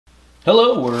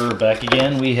Hello, we're back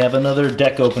again. We have another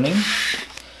deck opening.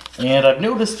 And I've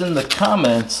noticed in the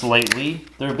comments lately,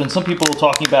 there have been some people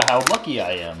talking about how lucky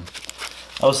I am.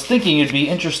 I was thinking it'd be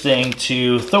interesting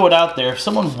to throw it out there. If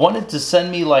someone wanted to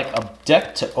send me like a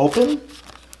deck to open,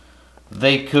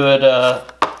 they could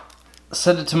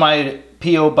send it to my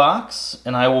P.O. box,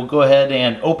 and I will go ahead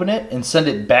and open it and send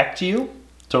it back to you.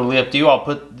 Totally up to you. I'll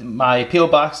put my P.O.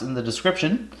 box in the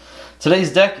description.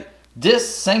 Today's deck, Dis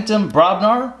Sanctum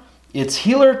Brobnar. It's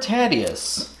Healer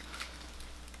Tadius.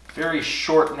 Very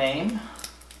short name.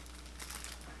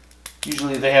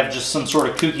 Usually they have just some sort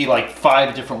of kooky, like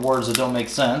 5 different words that don't make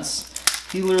sense.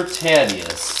 Healer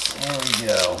Tadius. There we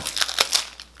go.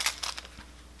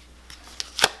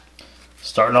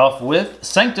 Starting off with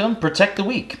Sanctum, Protect the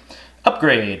Weak.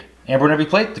 Upgrade. Amber on every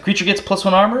plate. The creature gets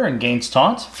 +1 armor and gains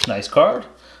taunt. Nice card.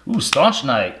 Ooh, Staunch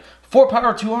Knight. 4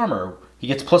 power, 2 armor. He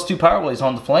gets +2 power while he's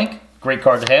on the flank. Great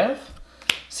card to have.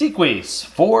 Sequise,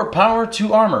 4 power,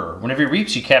 2 armor. Whenever he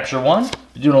reaps, you capture 1.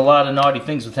 Been doing a lot of naughty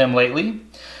things with him lately.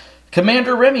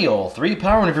 Commander Remiel, 3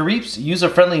 power. Whenever he reaps, use a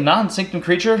friendly non-Sanctum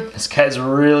creature. This guy's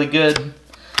really good.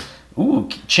 Ooh,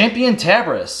 Champion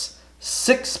Tabris,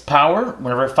 6 power.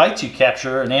 Whenever it fights, you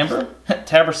capture an Amber.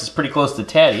 Tabris is pretty close to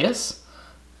Tadius.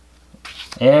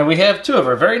 And we have 2 of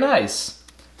her. Very nice.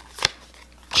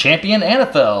 Champion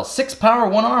Anaphel, 6 power,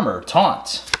 1 armor.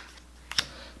 Taunt.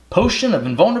 Potion of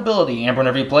Invulnerability. Amber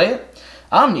whenever you play it.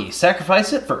 Omni,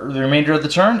 sacrifice it for the remainder of the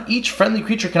turn. Each friendly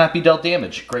creature cannot be dealt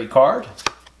damage. Great card.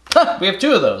 We have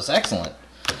 2 of those. Excellent.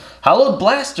 Hallowed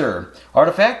Blaster.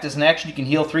 Artifact. As an action, you can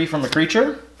heal 3 from a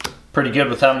creature. Pretty good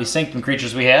with how many Sanctum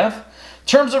creatures we have.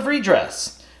 Terms of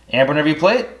Redress. Amber whenever you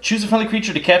play it. Choose a friendly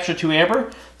creature to capture 2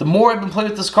 Amber. The more I've been playing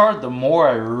with this card, the more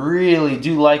I really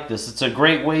do like this. It's a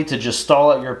great way to just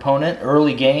stall out your opponent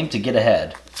early game to get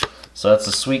ahead. So that's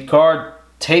a sweet card.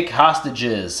 Take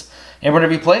Hostages. Amber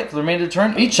whenever you play it for the remainder of the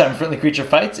turn, each time a friendly creature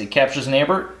fights, it captures an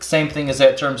Amber. Same thing as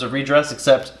that Terms of Redress,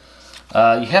 except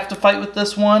you have to fight with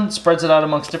this one. It spreads it out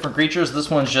amongst different creatures. This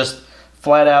one's just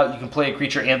flat out. You can play a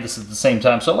creature and this at the same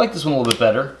time. So I like this one a little bit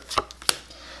better.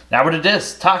 Now we're to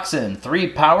Dis. Toxin. 3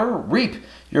 power. Reap.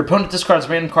 Your opponent discards a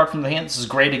random card from the hand. This is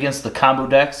great against the combo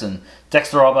decks and decks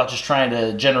that are all about just trying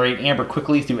to generate Amber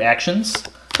quickly through actions.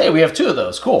 Hey, we have 2 of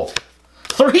those. Cool.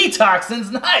 3 Toxins.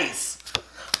 Nice.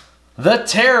 The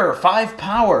Terror, 5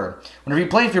 power. Whenever you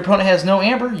play, if your opponent has no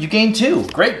Amber, you gain 2.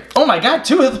 Great. Oh my god,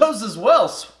 2 of those as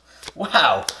well.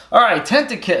 Wow. Alright,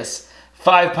 Tentacus,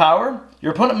 5 power.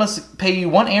 Your opponent must pay you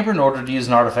 1 Amber in order to use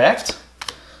an artifact.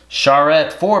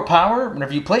 Charette, 4 power.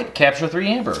 Whenever you play, capture 3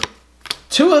 Amber.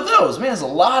 2 of those. Man, there's a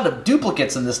lot of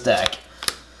duplicates in this deck.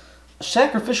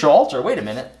 Sacrificial Altar, wait a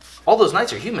minute. All those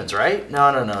knights are humans, right?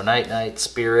 No. Night,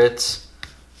 Spirit.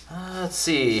 Let's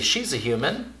see, she's a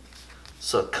human.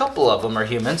 So a couple of them are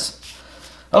humans.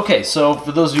 Okay, so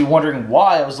for those of you wondering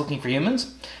why I was looking for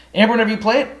humans, Amber whenever you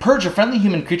play it, purge a friendly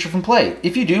human creature from play.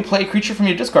 If you do, play a creature from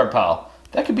your discard pile.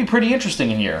 That could be pretty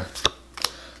interesting in here.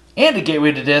 And a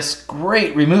Gateway to Dis,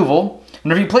 great removal.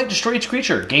 Whenever you play it, destroy each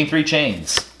creature, gain 3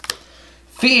 chains.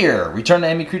 Fear, return the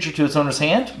enemy creature to its owner's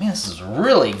hand. Man, this is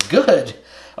really good.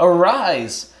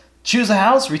 Arise, choose a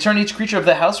house, return each creature of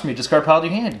that house from your discard pile to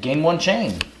your hand, gain 1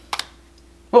 chain.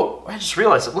 Whoa, I just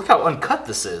realized it. Look how uncut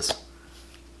this is.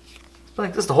 It's been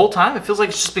like this the whole time. It feels like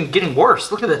it's just been getting worse.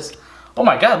 Look at this. Oh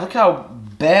my god, look how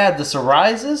bad this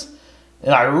Arise is.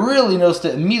 And I really noticed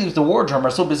it immediately with the War Drummer.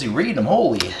 I'm so busy reading them.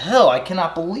 Holy hell, I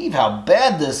cannot believe how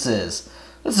bad this is.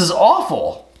 This is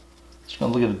awful. Just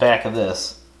gonna look at the back of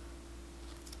this.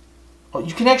 Oh,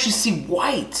 you can actually see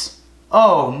white.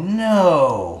 Oh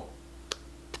no.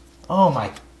 Oh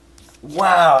my.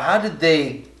 Wow, how did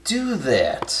they do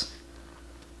that?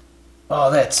 Oh,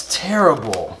 that's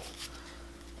terrible.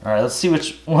 Alright, let's see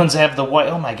which ones have the white.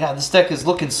 Oh my god, this deck is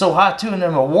looking so hot too. And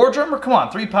then a War Drummer? Come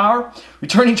on, 3 power.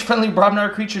 Return each friendly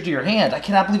Brobnar creature to your hand. I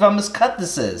cannot believe how miscut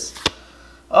this is.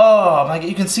 Oh my god,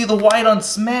 you can see the white on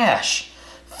Smash.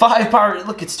 5 power.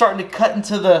 Look, it's starting to cut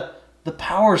into the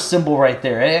power symbol right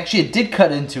there. Actually, it did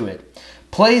cut into it.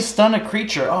 Play stun a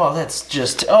creature. Oh, that's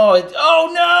just...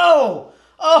 Oh no!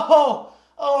 Oh!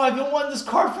 Oh, I've been wanting this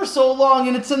card for so long,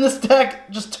 and it's in this deck,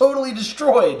 just totally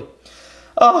destroyed.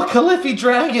 Oh, Calliphy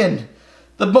Dragon,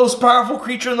 the most powerful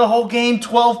creature in the whole game,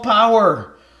 12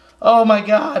 power. Oh my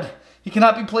god. He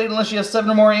cannot be played unless you have 7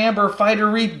 or more Amber. Fight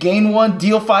or reap, gain 1,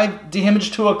 deal 5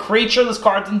 damage to a creature. This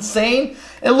card's insane.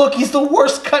 And look, he's the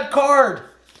worst cut card.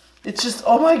 It's just,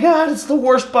 oh my god, it's the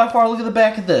worst by far. Look at the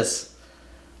back of this.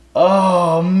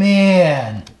 Oh,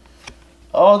 man.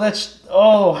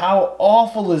 Oh, how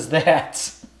awful is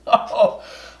that? Oh,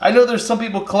 I know there's some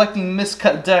people collecting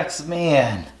miscut decks.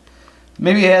 Man,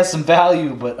 Maybe it has some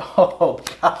value, but oh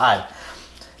god.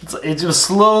 It's just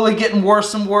slowly getting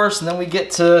worse and worse, and then we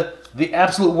get to the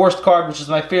absolute worst card, which is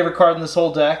my favorite card in this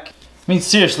whole deck. I mean,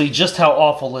 seriously, just how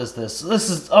awful is this? This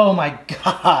is, oh my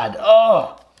god,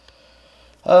 oh.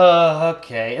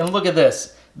 Okay, and look at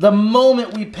this. The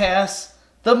moment we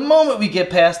get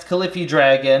past Caliphy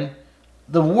Dragon,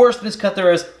 the worst miscut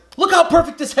there is, look how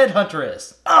perfect this Headhunter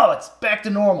is. Oh, it's back to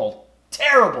normal.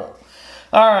 Terrible.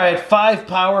 Alright, 5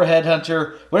 power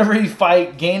Headhunter. Whenever you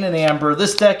fight, gain an amber.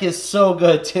 This deck is so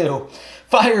good too.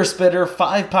 Fire Spitter,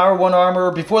 5 power, 1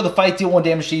 armor. Before the fight, deal 1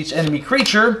 damage to each enemy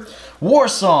creature. War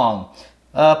Song.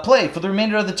 Play. For the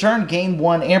remainder of the turn, gain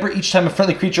 1 amber each time a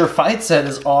friendly creature fights. That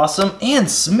is awesome. And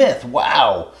Smith,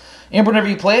 wow. Amber, whenever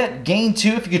you play it, gain 2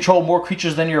 if you control more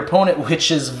creatures than your opponent,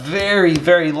 which is very,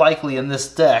 very likely in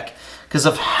this deck because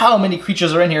of how many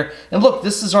creatures are in here. And look,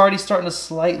 this is already starting to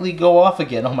slightly go off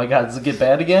again. Oh my god, does it get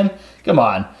bad again? Come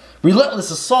on.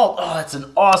 Relentless Assault. Oh, that's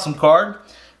an awesome card.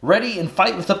 Ready and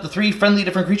fight with up to 3 friendly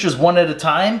different creatures one at a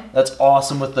time. That's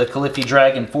awesome with the Caliphy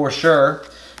Dragon for sure.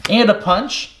 And a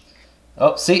punch.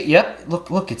 Oh, see, yep.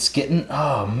 Look, it's getting,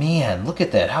 oh man, look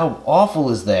at that. How awful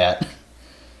is that?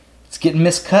 It's getting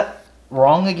miscut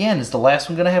wrong again. Is the last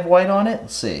one going to have white on it?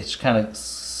 Let's see. It's kind of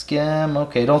skim.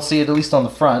 Okay, don't see it at least on the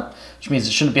front, which means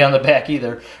it shouldn't be on the back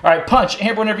either. All right, punch.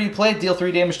 Amber, whenever you play, deal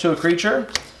 3 damage to a creature.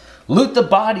 Loot the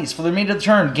bodies. For the remainder of the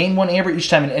turn, gain 1 amber each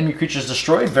time an enemy creature is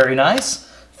destroyed. Very nice.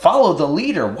 Follow the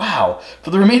leader. Wow. For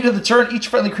the remainder of the turn, each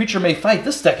friendly creature may fight.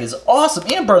 This deck is awesome.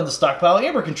 And burn the stockpile.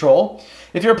 Amber control.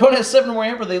 If your opponent has 7 or more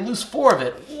amber, they lose 4 of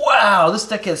it. Wow, this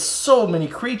deck has so many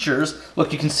creatures.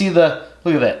 Look, you can see the,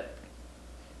 look at that.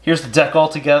 Here's the deck all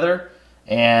together,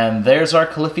 and there's our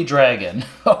Caliphy Dragon.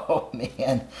 Oh,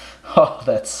 man. Oh,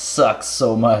 that sucks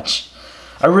so much.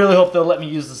 I really hope they'll let me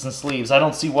use this in sleeves. I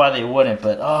don't see why they wouldn't,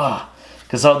 but,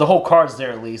 because the whole card's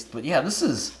there at least. But, yeah,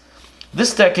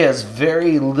 this deck has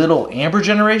very little amber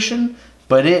generation,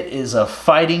 but it is a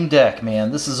fighting deck,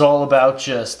 man. This is all about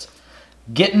just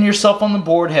getting yourself on the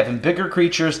board, having bigger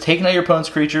creatures, taking out your opponent's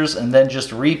creatures, and then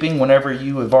just reaping whenever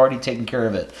you have already taken care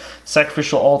of it.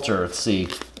 Sacrificial Altar, let's see.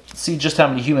 Let's see just how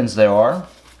many humans there are.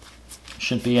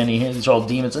 Shouldn't be any here. These are all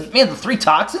demons. And man, the 3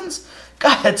 toxins?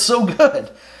 God, that's so good.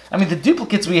 I mean, the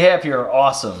duplicates we have here are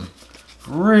awesome.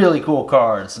 Really cool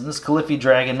cards. And this Caliphy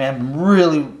Dragon, man, I'm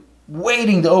really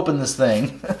waiting to open this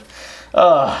thing.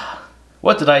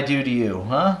 What did I do to you,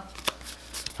 huh?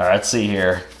 All right, let's see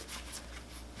here.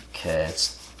 Okay,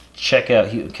 let's check out.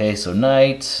 Okay, so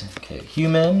knight. Okay,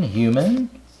 human. Hey,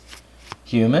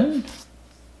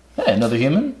 another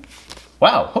human.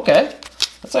 Wow, okay.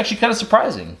 That's actually kind of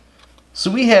surprising.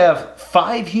 So we have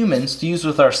 5 humans to use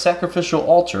with our Sacrificial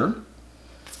Altar.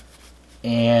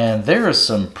 And there are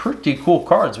some pretty cool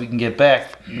cards we can get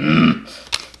back. Let's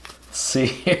see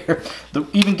here.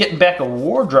 Even getting back a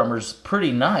War Drummer's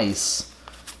pretty nice.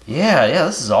 Yeah,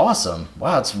 this is awesome.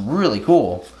 Wow, it's really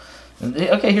cool.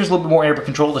 Okay, here's a little bit more amber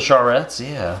control, the Charettes,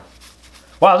 yeah.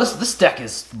 Wow, this deck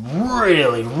is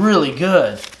really, really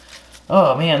good.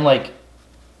 Oh man, like,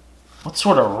 what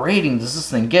sort of rating does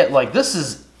this thing get? Like, this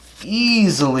is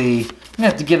easily, I'm gonna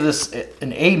have to give this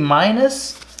an A-.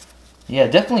 Yeah,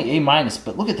 definitely A-,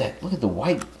 but look at that. Look at the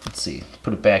white. Let's see,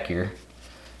 put it back here.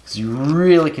 Because you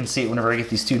really can see it whenever I get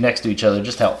these 2 next to each other,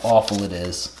 just how awful it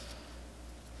is.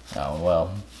 Oh,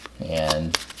 well,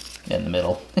 and in the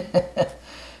middle.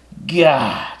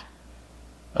 God.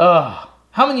 Oh,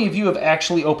 how many of you have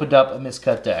actually opened up a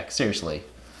miscut deck? Seriously.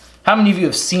 How many of you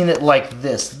have seen it like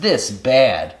this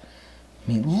bad?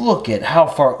 I mean, look at how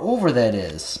far over that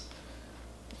is.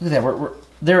 Look at that.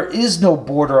 There is no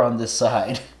border on this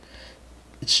side.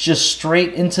 It's just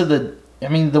straight into the, I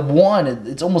mean, the 1.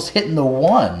 It's almost hitting the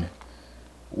 1.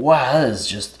 Wow, that is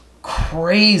just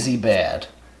crazy bad.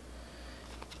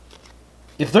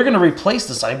 If they're going to replace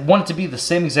this, I want it to be the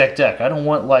same exact deck. I don't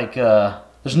want, like,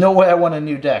 there's no way I want a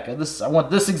new deck. I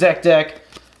want this exact deck,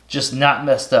 just not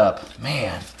messed up.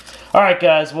 Man. Alright,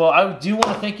 guys. Well, I do want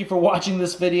to thank you for watching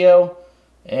this video.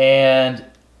 And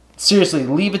seriously,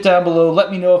 leave it down below.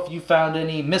 Let me know if you found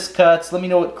any miscuts. Let me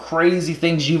know what crazy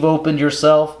things you've opened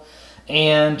yourself.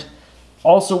 And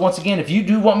also, once again, if you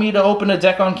do want me to open a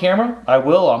deck on camera, I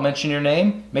will. I'll mention your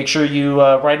name. Make sure you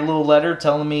write a little letter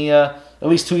telling me at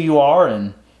least who you are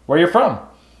and where you're from.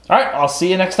 Alright, I'll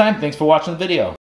see you next time. Thanks for watching the video.